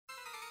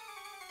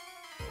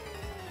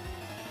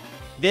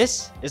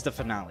This is the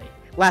finale.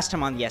 Last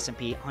time on the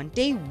SMP, on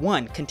day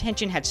 1,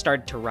 contention had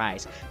started to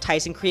rise.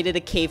 Tyson created a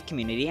cave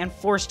community and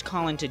forced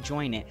Collin to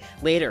join it.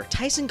 Later,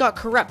 Tyson got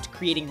corrupt,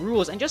 creating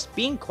rules and just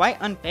being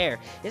quite unfair.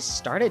 It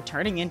started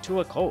turning into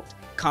a cult.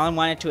 Collin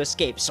wanted to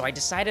escape, so I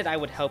decided I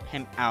would help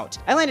him out.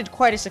 I landed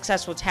quite a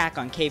successful attack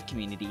on cave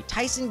community.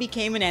 Tyson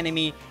became an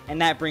enemy,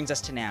 and that brings us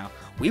to now.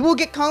 We will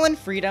get Collin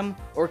freedom,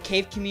 or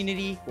cave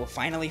community will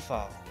finally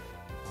fall.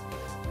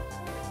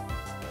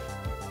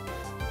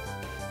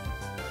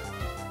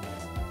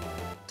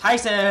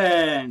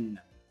 Tyson!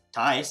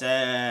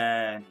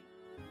 Tyson!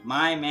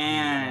 My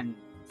man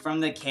from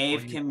the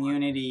cave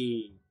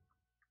community.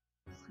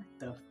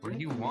 What do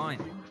you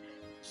want?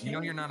 You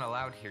know you're not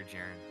allowed here,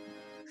 Jaren.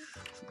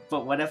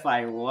 But what if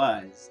I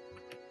was?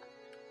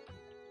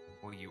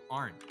 Well, you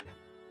aren't.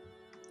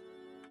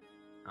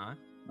 Huh?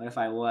 What if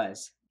I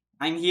was?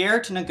 I'm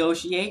here to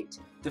negotiate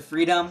the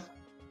freedom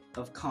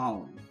of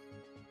Collin.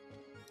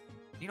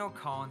 You know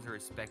Collin's a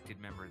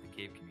respected member of the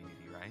cave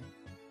community, right?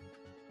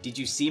 Did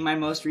you see my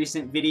most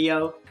recent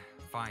video?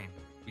 Fine,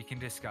 we can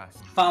discuss.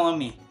 Follow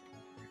me.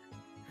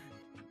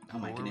 Oh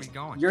my goodness.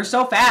 Where are we going? You're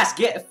so fast!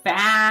 Get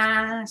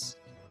fast!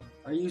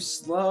 Are you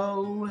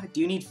slow?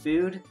 Do you need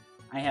food?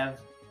 I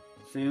have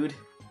food.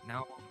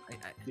 No,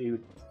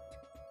 Food.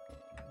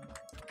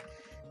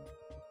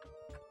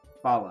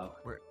 Follow.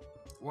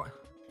 What?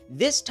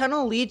 This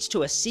tunnel leads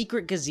to a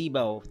secret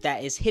gazebo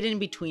that is hidden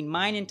between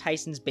mine and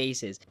Tyson's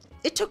bases.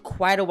 It took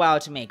quite a while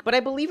to make, but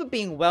I believe it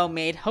being well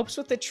made helps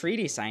with the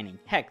treaty signing.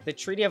 Heck, the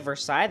Treaty of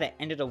Versailles that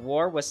ended a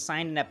war was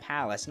signed in a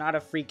palace, not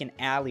a freaking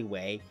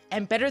alleyway.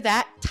 And better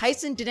that,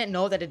 Tyson didn't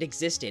know that it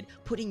existed,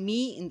 putting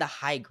me in the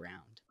high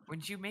ground. When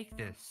did you make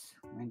this?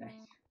 And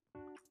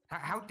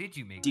How did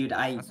you make Dude, this?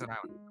 That's what I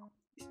would know.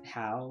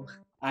 How?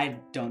 I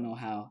don't know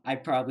how. I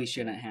probably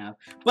shouldn't have.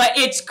 But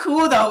it's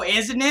cool though,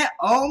 isn't it?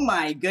 Oh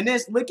my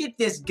goodness, look at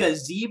this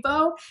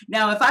gazebo.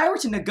 Now, if I were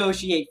to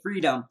negotiate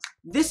freedom,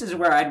 this is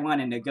where I'd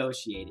want to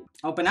negotiate it.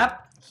 Open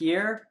up.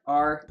 Here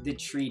are the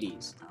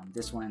treaties.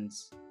 This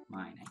one's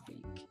mine, I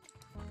think.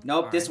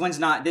 Nope, this one's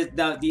not.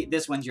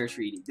 This one's your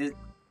treaty.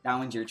 That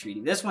one's your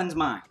treaty. This one's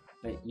mine.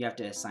 But you have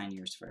to sign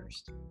yours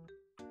first.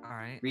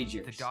 Alright, Read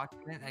yours. The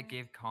document that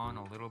gave Collin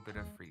a little bit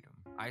of freedom.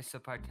 I,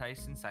 Supplied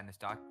Tyson, sign this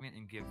document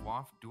and give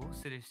WAF dual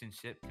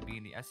citizenship to be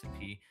in the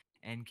SMP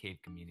and cave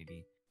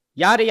community.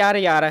 Yada yada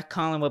yada,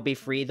 Collin would be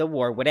free, the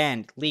war would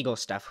end. Legal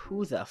stuff,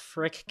 who the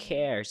frick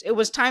cares? It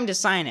was time to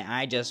sign it,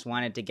 I just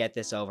wanted to get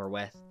this over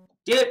with.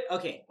 Dude,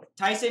 okay,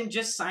 Tyson,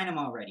 just sign them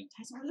already.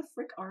 Tyson, where the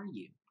frick are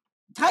you?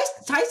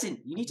 Tyson,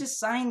 you need to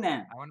sign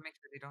them. I want to make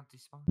sure they don't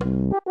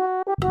despawn.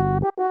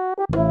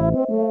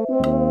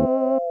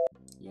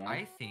 Yeah.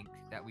 I think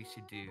that we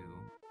should do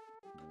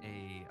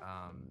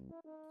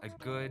a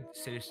good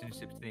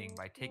citizenship thing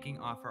by taking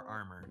off our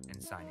armor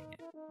and signing it.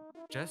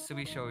 Just so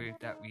we show you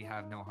that we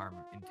have no harm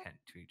intent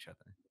to each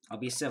other. I'll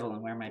be civil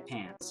and wear my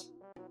pants.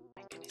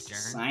 My goodness,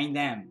 Jaren? sign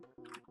them.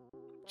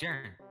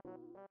 Jaren,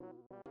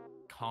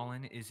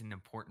 Collin is an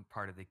important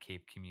part of the cave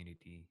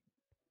community,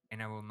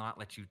 and I will not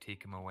let you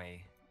take him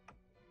away. Do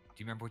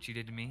you remember what you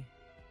did to me?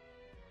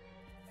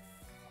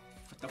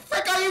 What the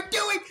frick are you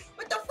doing?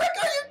 What the frick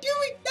are you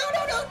doing?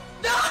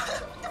 No!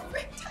 What the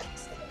frick,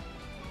 Tyson?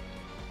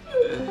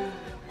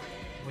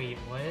 Wait,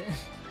 what?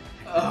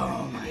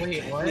 Oh my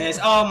What? goodness.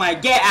 Oh my,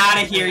 get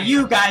out of here.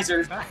 You guys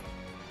are...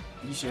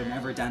 You should have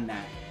never done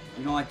that.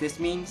 You know what this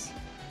means?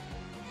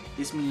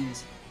 This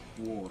means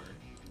war.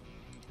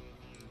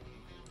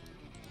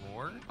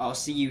 War? I'll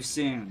see you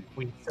soon.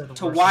 Wait, so the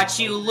To worst watch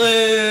thing you about-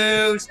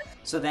 lose!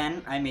 So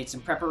then, I made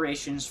some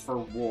preparations for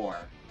war.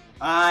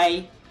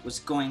 I was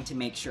going to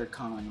make sure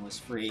Collin was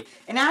free.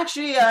 And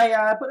actually,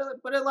 I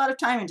put a lot of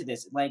time into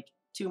this. Like,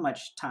 too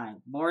much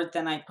time. More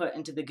than I put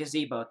into the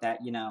gazebo that,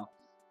 you know,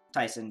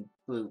 Tyson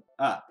blew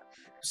up.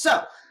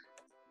 So,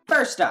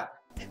 first up.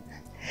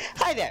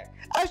 Hi there.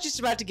 I was just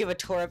about to give a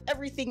tour of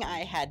everything I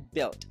had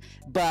built.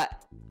 But,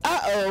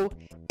 uh-oh,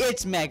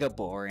 it's mega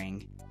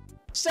boring.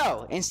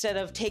 So, instead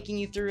of taking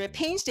you through a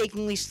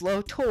painstakingly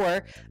slow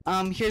tour,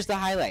 here's the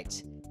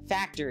highlights.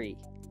 Factory.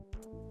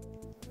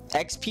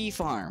 XP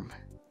farm.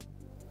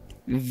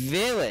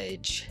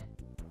 Village.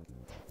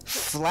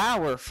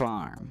 Flower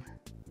farm.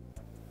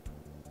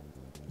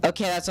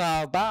 Okay, that's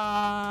all.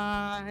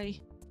 Bye!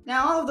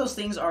 Now, all of those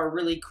things are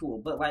really cool,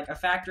 but like a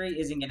factory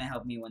isn't going to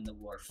help me win the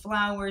war.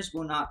 Flowers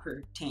will not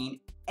pertain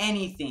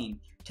anything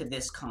to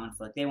this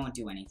conflict. They won't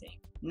do anything.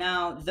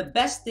 Now, the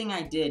best thing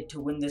I did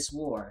to win this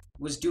war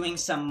was doing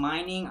some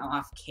mining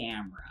off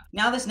camera.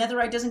 Now, this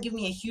netherite doesn't give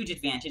me a huge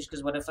advantage,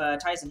 because what if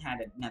Tyson had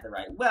a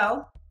netherite?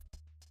 Well,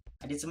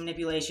 I did some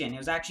manipulation. It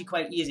was actually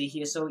quite easy.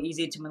 He is so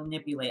easy to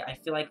manipulate. I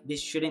feel like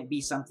this shouldn't be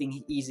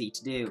something easy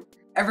to do.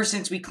 Ever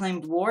since we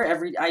claimed war,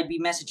 I'd be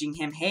messaging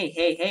him,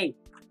 hey,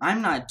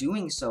 I'm not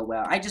doing so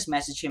well. I just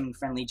messaged him in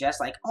friendly jest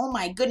like, oh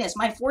my goodness,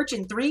 my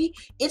fortune 3?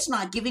 It's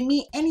not giving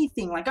me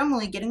anything. Like, I'm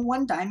only getting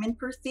 1 diamond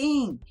per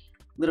thing.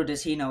 Little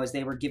does he know, as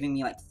they were giving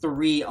me like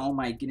 3. Oh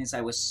my goodness,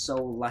 I was so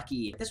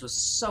lucky. This was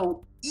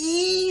so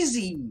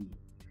easy.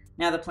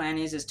 Now the plan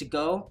is to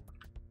go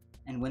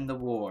and win the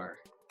war.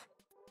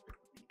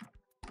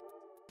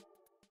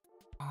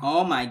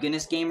 Oh my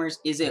goodness, gamers,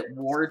 is it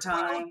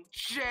wartime?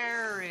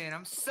 Jaren,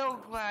 I'm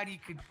so glad you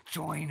could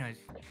join us,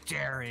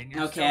 Jaren.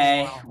 You're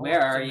Okay, so,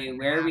 where are wholesome you? and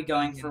Where are we happy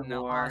going for and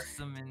war?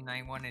 awesome, and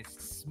I want to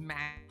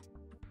smack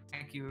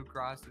you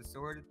across the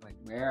sword like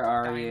Where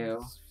are diamonds.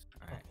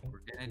 you? Alright,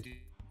 we're gonna do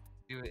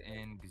it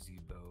in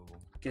gazebo.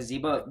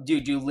 Gazebo,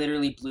 dude, you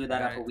literally blew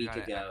that up a We week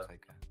gotta ago. act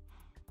like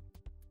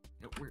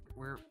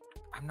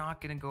I'm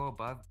not gonna go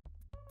above.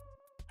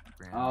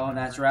 Oh,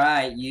 that's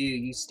right.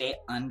 You stay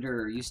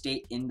under. You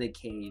stay in the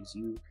caves.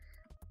 You,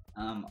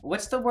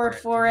 what's the word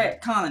for it?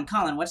 Collin,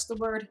 what's the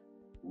word?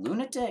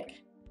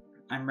 Lunatic.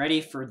 I'm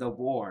ready for the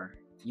war.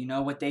 You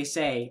know what they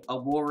say, a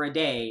war a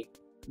day.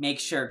 Make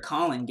sure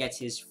Collin gets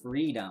his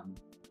freedom.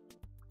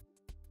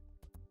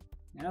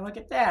 Now look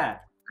at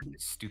that.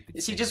 Stupid.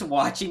 Is he just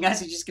watching us?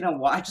 He's just gonna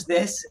watch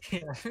this? Yeah.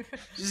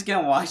 He's just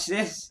gonna watch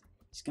this?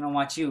 He's gonna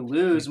watch you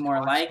lose,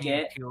 more like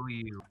it. Kill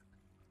you.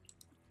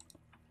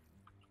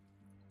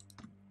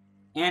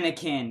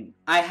 Anakin,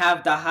 I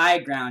have the high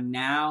ground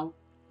now.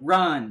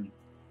 Run.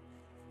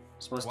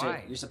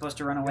 You're supposed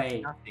to run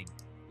away. Nothing.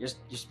 You're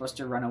supposed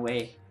to run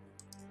away.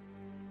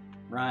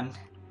 Run.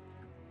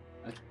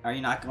 Are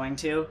you not going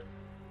to?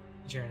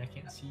 Jaren, I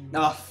can't see you.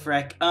 Oh,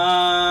 frick.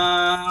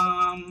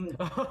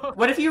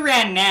 What if you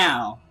ran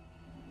now?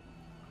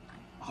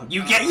 Oh,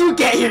 you get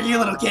here, you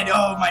little kid.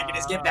 Oh my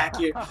goodness, get back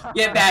here.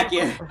 Get back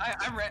here.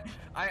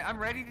 I'm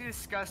ready to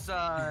discuss this,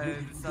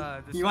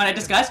 You want to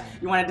discuss?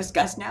 You want to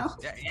discuss now?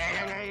 Yeah.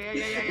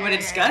 You want to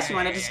discuss? You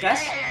want to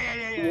discuss?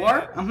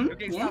 War?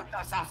 Okay, Yeah.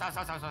 Stop.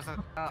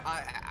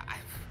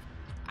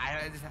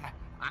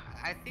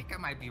 I think I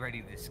might be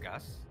ready to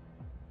discuss.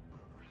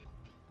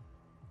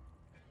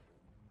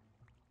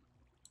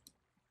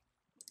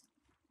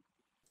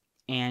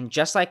 And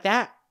just like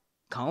that,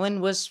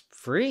 Collin was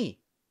free.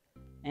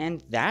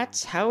 And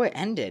that's how it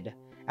ended.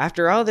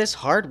 After all this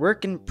hard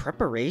work and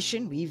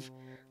preparation, we've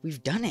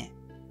done it.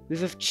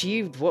 We've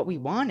achieved what we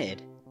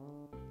wanted.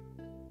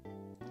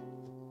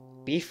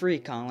 Be free,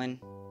 Collin.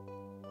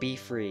 Be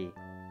free.